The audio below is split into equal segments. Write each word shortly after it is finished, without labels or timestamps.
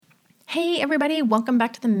Hey everybody, welcome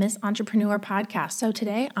back to the Miss Entrepreneur podcast. So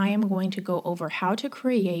today I am going to go over how to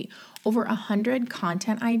create over 100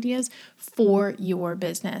 content ideas for your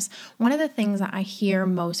business. One of the things that I hear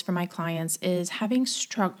most from my clients is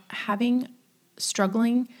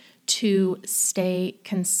struggling to stay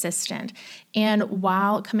consistent. And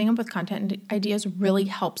while coming up with content ideas really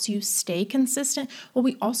helps you stay consistent, what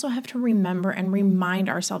we also have to remember and remind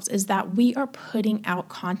ourselves is that we are putting out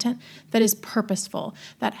content that is purposeful,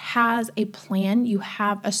 that has a plan, you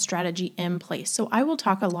have a strategy in place. So I will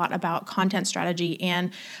talk a lot about content strategy,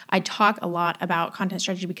 and I talk a lot about content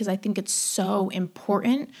strategy because I think it's so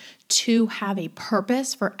important to have a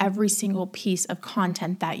purpose for every single piece of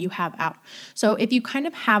content that you have out. So if you kind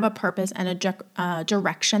of have a purpose and a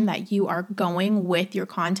direction that you are going with your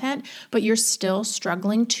content, but you're still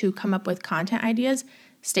struggling to come up with content ideas,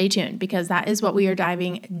 stay tuned because that is what we are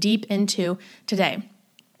diving deep into today.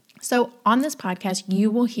 So on this podcast, you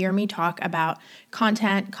will hear me talk about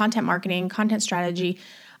content marketing, content strategy.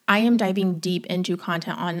 I am diving deep into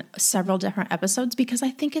content on several different episodes because I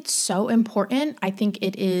think it's so important. I think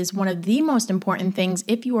it is one of the most important things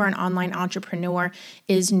if you are an online entrepreneur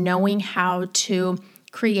is knowing how to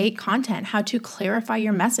create content, how to clarify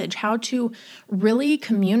your message, how to really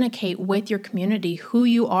communicate with your community who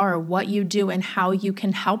you are, what you do, and how you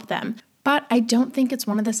can help them. But I don't think it's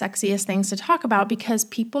one of the sexiest things to talk about because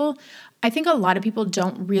I think a lot of people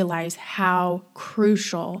don't realize how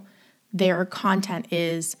crucial their content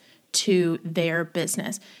is to their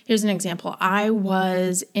business. Here's an example. I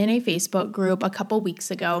was in a Facebook group a couple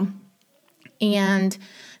weeks ago, and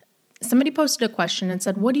somebody posted a question and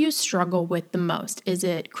said, what do you struggle with the most? Is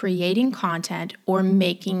it creating content or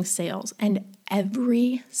making sales? And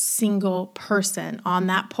every single person on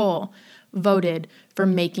that poll voted for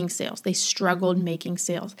making sales. They struggled making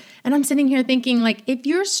sales. And I'm sitting here thinking, like, if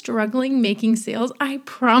you're struggling making sales, I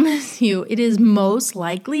promise you it is most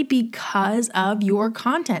likely because of your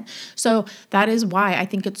content. So that is why I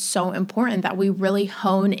think it's so important that we really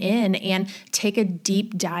hone in and take a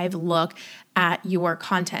deep dive look at your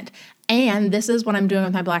content. And this is what I'm doing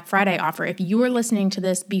with my Black Friday offer. If you are listening to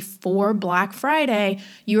this before Black Friday,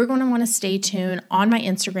 you are going to want to stay tuned on my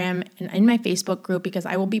Instagram and in my Facebook group because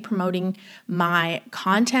I will be promoting my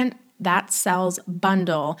Content That Sells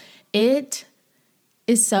bundle. It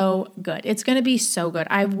is so good. It's going to be so good.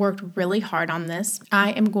 I've worked really hard on this.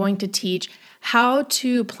 I am going to teach how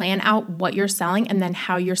to plan out what you're selling and then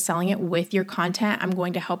how you're selling it with your content. I'm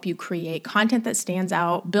going to help you create content that stands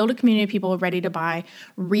out, build a community of people ready to buy,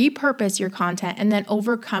 repurpose your content, and then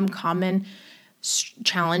overcome common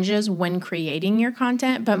challenges when creating your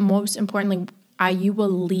content. But most importantly, you will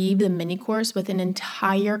leave the mini course with an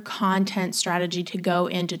entire content strategy to go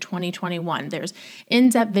into 2021. There's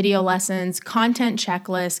in-depth video lessons, content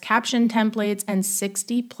checklists, caption templates, and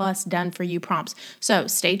 60 plus done for you prompts. So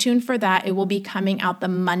stay tuned for that. It will be coming out the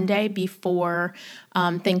Monday before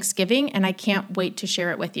Thanksgiving, and I can't wait to share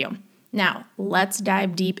it with you. Now, let's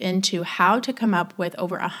dive deep into how to come up with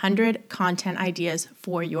over 100 content ideas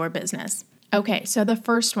for your business. Okay, so the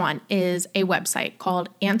first one is a website called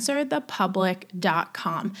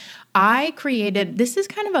answerthepublic.com. This is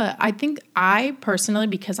kind of I think I personally,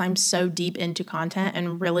 because I'm so deep into content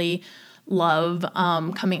and really love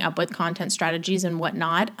coming up with content strategies and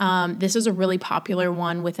whatnot. This is a really popular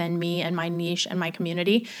one within me and my niche and my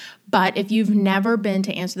community. But if you've never been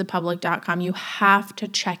to answerthepublic.com, you have to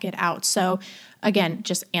check it out. So again,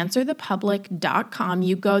 just answerthepublic.com.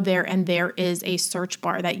 You go there and there is a search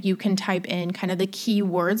bar that you can type in kind of the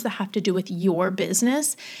keywords that have to do with your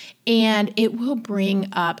business, and it will bring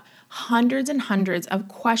up hundreds and hundreds of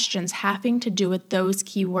questions having to do with those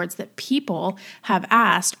keywords that people have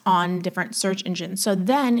asked on different search engines. So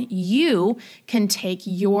then you can take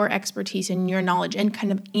your expertise and your knowledge and kind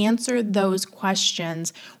of answer those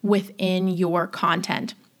questions within your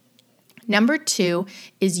content. Number 2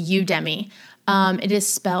 is Udemy. It is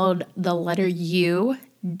spelled the letter UDEMY.com.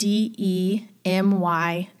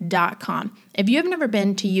 If you have never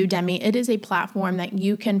been to Udemy, it is a platform that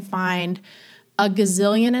you can find a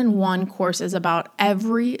gazillion and one courses about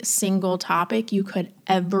every single topic you could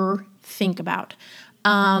ever think about.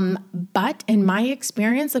 But in my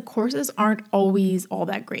experience, the courses aren't always all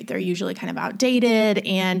that great. They're usually kind of outdated,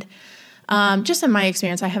 and just in my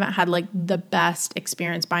experience, I haven't had like the best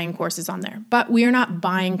experience buying courses on there. But we are not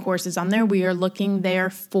buying courses on there. We are looking there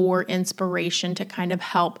for inspiration to kind of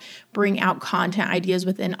help bring out content ideas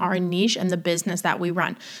within our niche and the business that we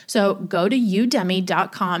run. So go to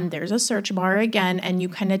udemy.com. There's a search bar again, and you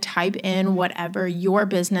kind of type in whatever your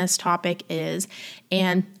business topic is.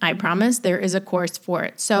 And I promise there is a course for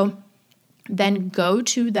it. So then go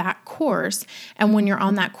to that course. And when you're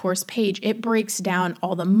on that course page, it breaks down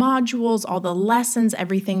all the modules, all the lessons,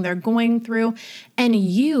 everything they're going through. And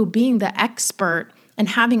you being the expert and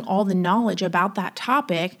having all the knowledge about that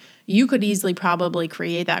topic, you could easily probably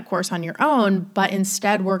create that course on your own. But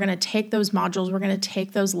instead, we're going to take those modules, we're going to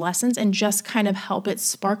take those lessons and just kind of help it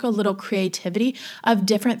spark a little creativity of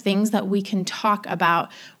different things that we can talk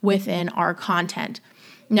about within our content.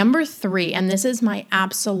 Number 3, and this is my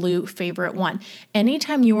absolute favorite one.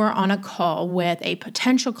 Anytime you are on a call with a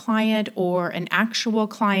potential client or an actual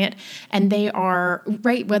client, and they are,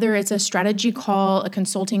 right, whether it's a strategy call, a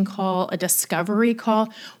consulting call, a discovery call,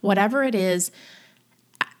 whatever it is,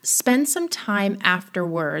 spend some time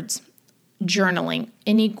afterwards journaling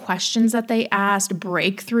any questions that they asked,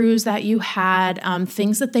 breakthroughs that you had,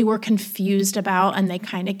 things that they were confused about and they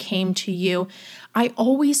kind of came to you. I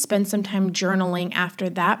always spend some time journaling after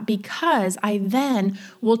that because I then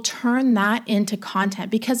will turn that into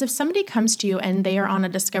content. Because if somebody comes to you and they are on a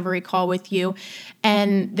discovery call with you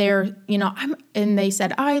and they're, and they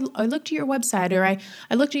said, I looked at your website or I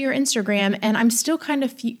looked at your Instagram and I'm still kind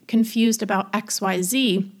of confused about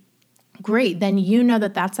XYZ. Great, then you know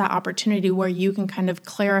that that's that opportunity where you can kind of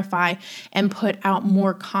clarify and put out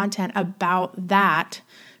more content about that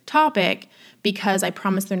topic, because I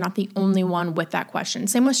promise they're not the only one with that question.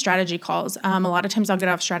 Same with strategy calls. A lot of times I'll get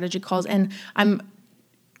off strategy calls and I'm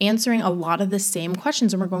answering a lot of the same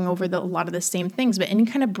questions and we're going over a lot of the same things, but any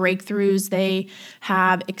kind of breakthroughs they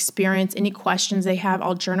have experienced, any questions they have,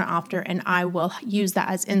 I'll journal after and I will use that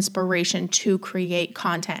as inspiration to create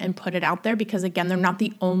content and put it out there because again, they're not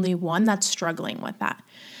the only one that's struggling with that.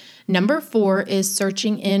 Number 4 is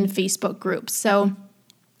searching in Facebook groups. So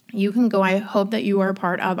you can go, I hope that you are a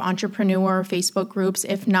part of entrepreneur Facebook groups.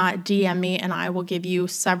 If not, DM me and I will give you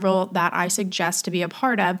several that I suggest to be a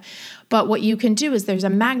part of. But what you can do is there's a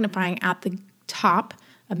magnifying glass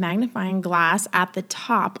at the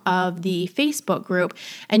top of the Facebook group.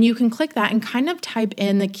 And you can click that and kind of type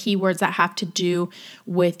in the keywords that have to do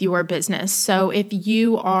with your business. So if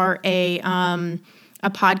you are a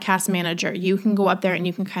podcast manager, you can go up there and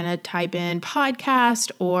you can kind of type in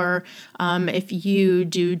podcast, or if you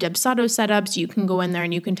do Dubsado setups, you can go in there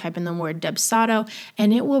and you can type in the word Dubsado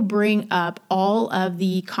and it will bring up all of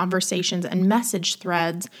the conversations and message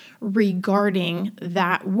threads regarding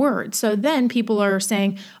that word. So then people are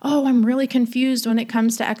saying, oh, I'm really confused when it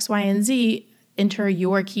comes to X, Y, and Z. Enter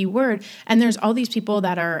your keyword. And there's all these people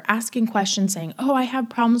that are asking questions saying, oh, I have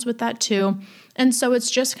problems with that too. And so it's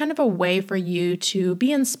just kind of a way for you to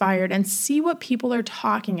be inspired and see what people are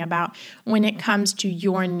talking about when it comes to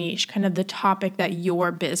your niche, kind of the topic that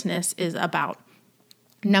your business is about.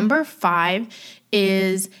 Number 5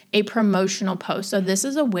 is a promotional post. So this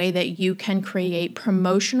is a way that you can create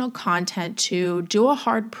promotional content to do a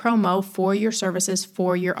hard promo for your services,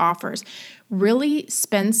 for your offers. Really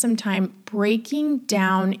spend some time breaking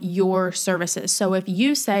down your services. So if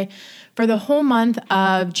you say, for the whole month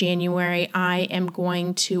of January, I am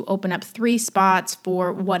going to open up 3 spots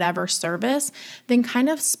for whatever service, then kind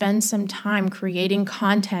of spend some time creating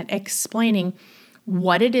content explaining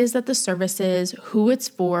what it is that the service is, who it's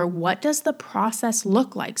for, what does the process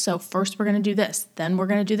look like. So first we're going to do this, then we're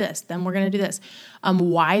going to do this, then we're going to do this,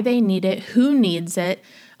 why they need it, who needs it,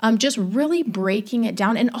 just really breaking it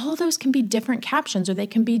down. And all of those can be different captions, or they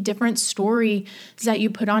can be different stories that you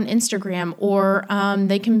put on Instagram, or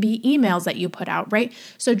they can be emails that you put out, right?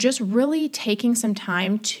 So just really taking some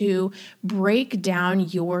time to break down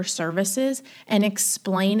your services and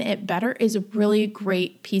explain it better is really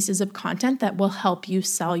great pieces of content that will help you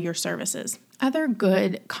sell your services. Other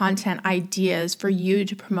good content ideas for you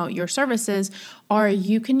to promote your services are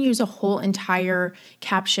you can use a whole entire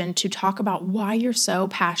caption to talk about why you're so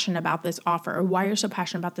passionate about this offer, or why you're so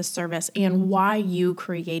passionate about this service, and why you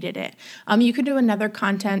created it. You could do another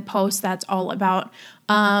content post that's all about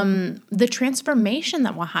the transformation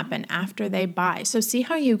that will happen after they buy. So see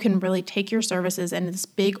how you can really take your services and this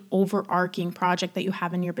big overarching project that you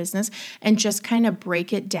have in your business and just kind of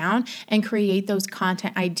break it down and create those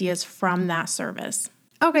content ideas from that service.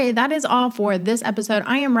 Okay, that is all for this episode.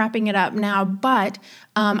 I am wrapping it up now, but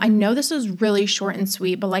I know this is really short and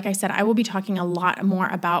sweet, but like I said, I will be talking a lot more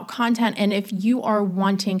about content. And if you are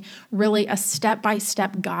wanting really a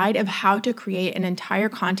step-by-step guide of how to create an entire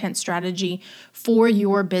content strategy for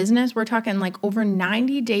your business, we're talking like over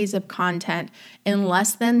 90 days of content in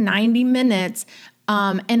less than 90 minutes.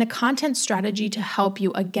 And a content strategy to help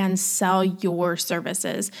you, again, sell your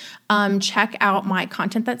services. Check out my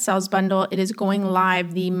Content That Sells bundle. It is going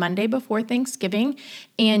live the Monday before Thanksgiving.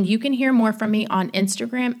 And you can hear more from me on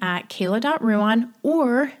Instagram at Kayla.Ruan,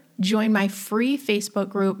 or join my free Facebook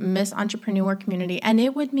group, Miss Entrepreneur Community. And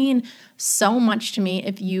it would mean so much to me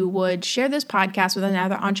if you would share this podcast with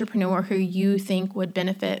another entrepreneur who you think would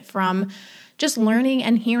benefit from just learning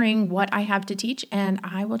and hearing what I have to teach. And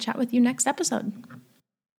I will chat with you next episode.